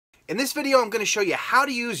In this video, I'm going to show you how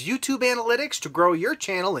to use YouTube Analytics to grow your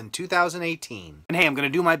channel in 2018. And hey, I'm going to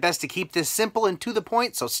do my best to keep this simple and to the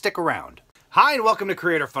point, so stick around. Hi, and welcome to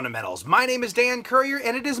Creator Fundamentals. My name is Dan Currier,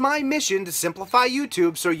 and it is my mission to simplify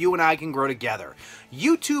YouTube so you and I can grow together.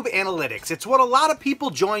 YouTube Analytics, it's what a lot of people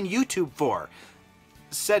join YouTube for.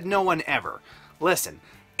 Said no one ever. Listen.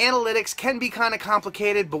 Analytics can be kind of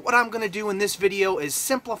complicated, but what I'm going to do in this video is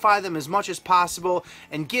simplify them as much as possible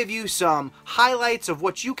and give you some highlights of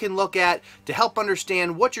what you can look at to help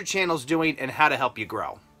understand what your channel's doing and how to help you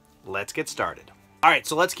grow. Let's get started. Alright,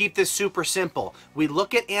 so let's keep this super simple. We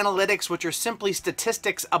look at analytics, which are simply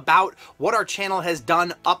statistics about what our channel has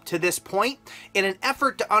done up to this point in an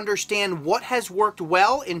effort to understand what has worked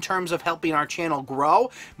well in terms of helping our channel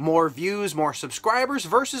grow, more views, more subscribers,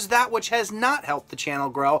 versus that which has not helped the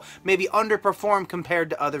channel grow, maybe underperformed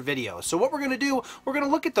compared to other videos. So what we're going to do, we're going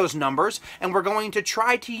to look at those numbers and we're going to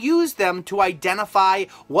try to use them to identify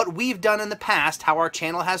what we've done in the past, how our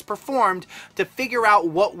channel has performed, to figure out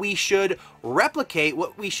what we should replicate,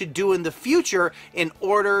 what we should do in the future in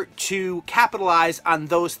order to capitalize on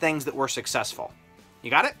those things that were successful. You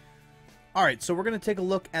got it? All right, so we're going to take a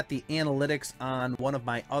look at the analytics on one of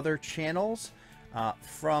my other channels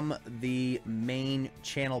from the main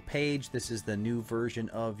channel page. This is the new version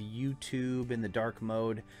of YouTube in the dark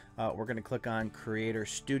mode. We're going to click on Creator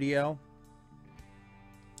Studio.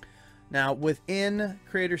 Now within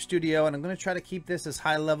Creator Studio, and I'm going to try to keep this as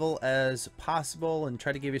high level as possible and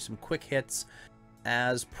try to give you some quick hits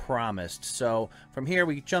as promised. So from here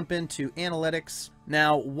we jump into analytics.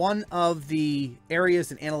 Now one of the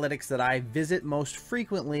areas in analytics that I visit most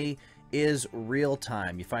frequently is real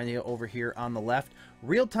time. You find it over here on the left.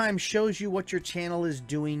 Real time shows you what your channel is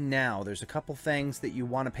doing now. There's a couple things that you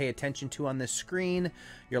want to pay attention to on this screen.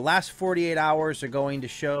 Your last 48 hours are going to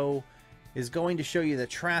show you the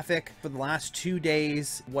traffic for the last 2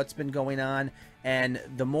 days, what's been going on. And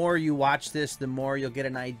the more you watch this, the more you'll get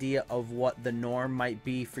an idea of what the norm might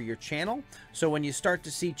be for your channel. So when you start to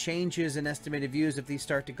see changes in estimated views, if these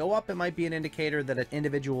start to go up, it might be an indicator that an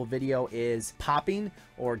individual video is popping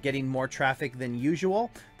or getting more traffic than usual.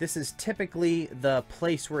 This is typically the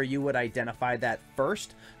place where you would identify that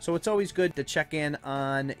first. So it's always good to check in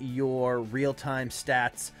on your real-time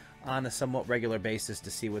stats on a somewhat regular basis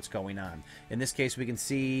to see what's going on. In this case, we can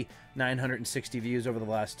see 960 views over the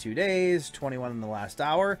last 2 days, 21 in the last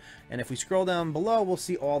hour, and if we scroll down below, we'll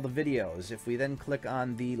see all the videos. If we then click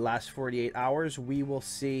on the last 48 hours, we will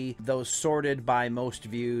see those sorted by most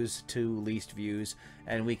views to least views,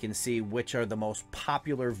 and we can see which are the most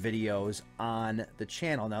popular videos on the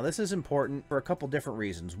channel. Now, this is important for a couple different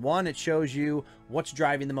reasons. One, it shows you what's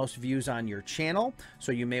driving the most views on your channel,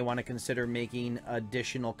 so you may want to consider making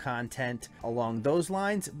additional content along those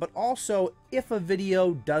lines. But also, if a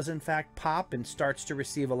video does in fact pop and starts to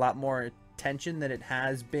receive a lot more attention than it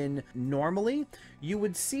has been normally, you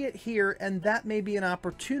would see it here, and that may be an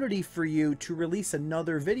opportunity for you to release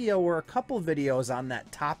another video or a couple videos on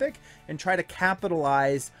that topic and try to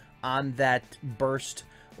capitalize on that burst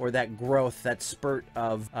or that growth, that spurt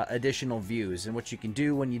of additional views. And what you can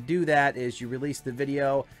do when you do that is you release the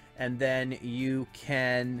video and then you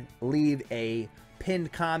can leave a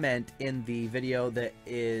pinned comment in the video that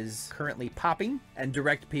is currently popping and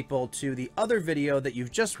direct people to the other video that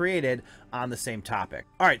you've just created on the same topic.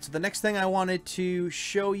 All right, so the next thing I wanted to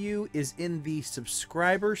show you is in the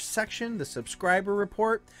subscriber section, the subscriber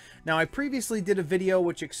report. Now, I previously did a video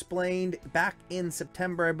which explained back in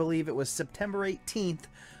September, I believe it was September 18th,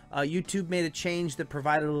 YouTube made a change that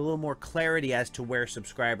provided a little more clarity as to where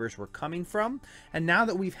subscribers were coming from. And now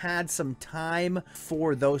that we've had some time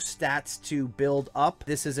for those stats to build up,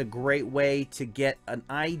 this is a great way to get an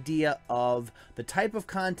idea of the type of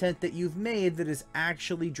content that you've made that is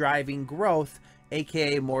actually driving growth,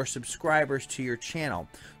 aka more subscribers to your channel.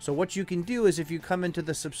 So what you can do is if you come into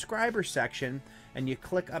the subscriber section and you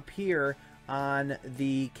click up here on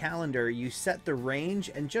the calendar, you set the range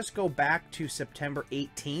and just go back to September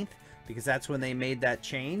 18th because that's when they made that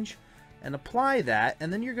change, and apply that,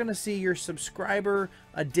 and then you're going to see your subscriber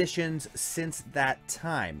additions since that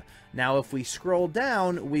time. Now if we scroll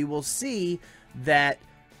down, we will see that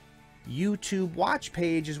YouTube watch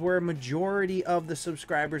page is where a majority of the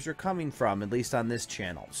subscribers are coming from, at least on this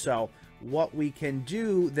channel. So what we can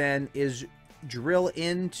do then is drill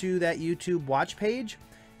into that YouTube watch page,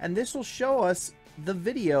 and this will show us the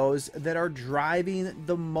videos that are driving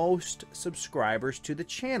the most subscribers to the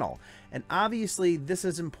channel. And obviously this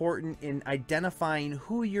is important in identifying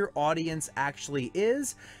who your audience actually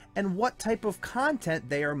is and what type of content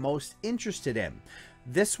they are most interested in.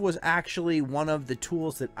 This was actually one of the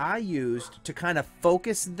tools that I used to kind of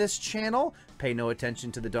focus this channel pay no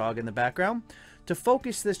attention to the dog in the background, to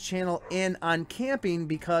focus this channel in on camping,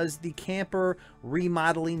 because the camper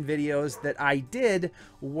remodeling videos that I did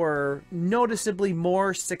were noticeably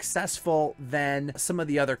more successful than some of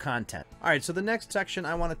the other content. All right, so the next section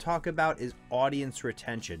I want to talk about is audience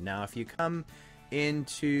retention. Now, if you come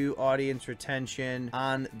into audience retention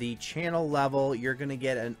on the channel level, you're going to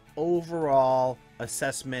get an overall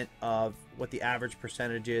assessment of what the average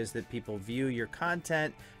percentage is that people view your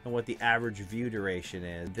content and what the average view duration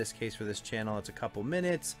is. In this case, for this channel, it's a couple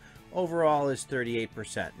minutes. Overall is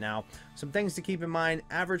 38%. Now, some things to keep in mind: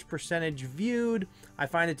 average percentage viewed, I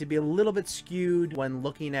find it to be a little bit skewed when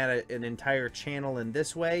looking at an entire channel in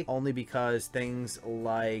this way, only because things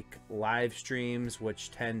like live streams,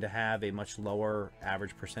 which tend to have a much lower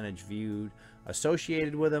average percentage viewed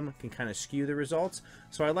associated with them, can kind of skew the results.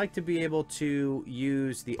 So I like to be able to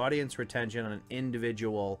use the audience retention on an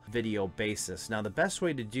individual video basis. Now, the best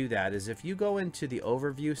way to do that is if you go into the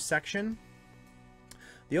overview section.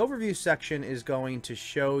 The overview section is going to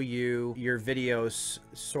show you your videos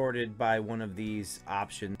sorted by one of these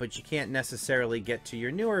options, but you can't necessarily get to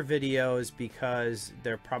your newer videos because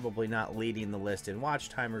they're probably not leading the list in watch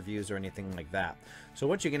time reviews or anything like that. So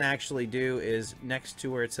what you can actually do is, next to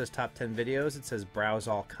where it says top 10 videos, it says browse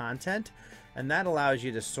all content. And that allows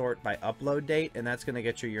you to sort by upload date, and that's going to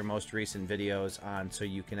get you your most recent videos on, so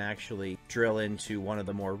you can actually drill into one of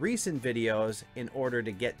the more recent videos in order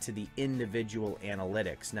to get to the individual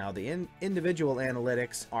analytics. Now, the individual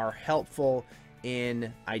analytics are helpful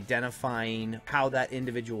in identifying how that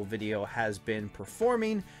individual video has been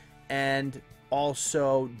performing, and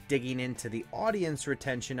also digging into the audience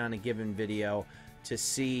retention on a given video to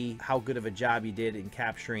see how good of a job you did in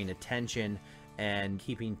capturing attention and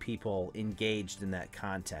keeping people engaged in that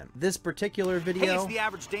content. This particular video, hey, it's the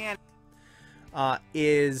average Dan,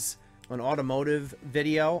 is an automotive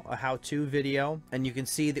video, a how-to video, and you can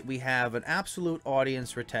see that we have an absolute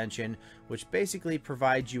audience retention, which basically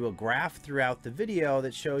provides you a graph throughout the video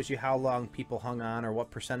that shows you how long people hung on, or what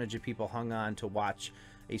percentage of people hung on to watch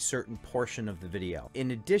a certain portion of the video.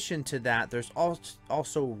 In addition to that, there's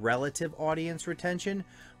also relative audience retention,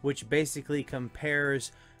 which basically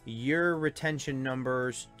compares your retention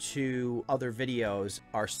numbers to other videos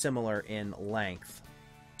are similar in length.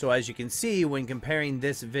 So as you can see, when comparing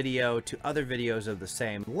this video to other videos of the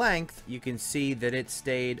same length, you can see that it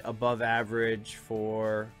stayed above average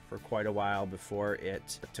for quite a while before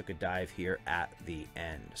it took a dive here at the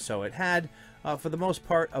end. So it had, for the most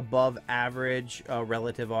part, above average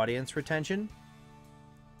relative audience retention.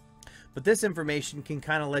 But this information can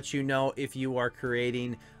kind of let you know if you are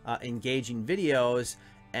creating engaging videos,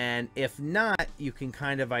 and if not, you can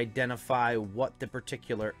kind of identify what the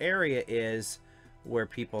particular area is where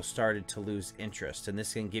people started to lose interest. And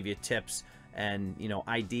this can give you tips and, you know,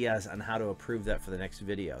 ideas on how to improve that for the next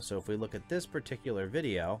video. So if we look at this particular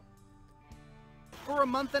video, for a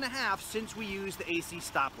month and a half since we used the AC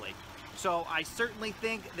stop leak. So I certainly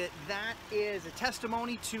think that that is a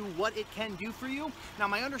testimony to what it can do for you. Now,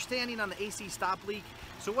 my understanding on the AC stop leak,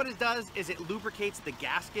 so what it does is it lubricates the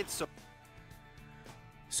gaskets.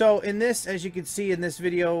 So in this, as you can see in this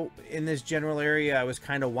video, in this general area, I was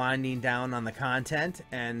kind of winding down on the content,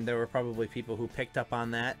 and there were probably people who picked up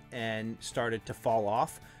on that and started to fall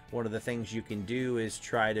off. One of the things you can do is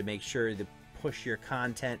try to make sure to push your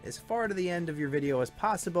content as far to the end of your video as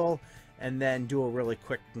possible, and then do a really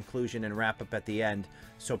quick conclusion and wrap up at the end,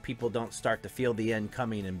 so people don't start to feel the end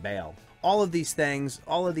coming and bail. All of these things,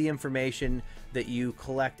 all of the information that you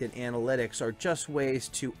collect in analytics, are just ways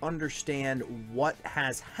to understand what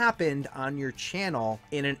has happened on your channel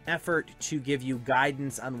in an effort to give you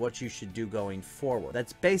guidance on what you should do going forward.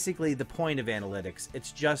 That's basically the point of analytics.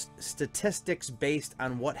 It's just statistics based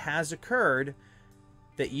on what has occurred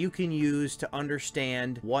that you can use to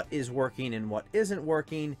understand what is working and what isn't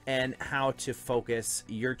working, and how to focus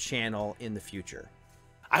your channel in the future.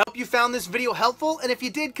 I hope you found this video helpful, and if you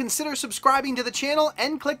did, consider subscribing to the channel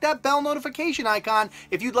and click that bell notification icon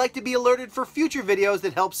if you'd like to be alerted for future videos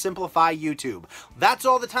that help simplify YouTube. That's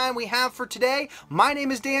all the time we have for today. My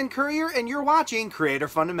name is Dan Currier, and you're watching Creator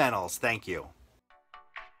Fundamentals. Thank you.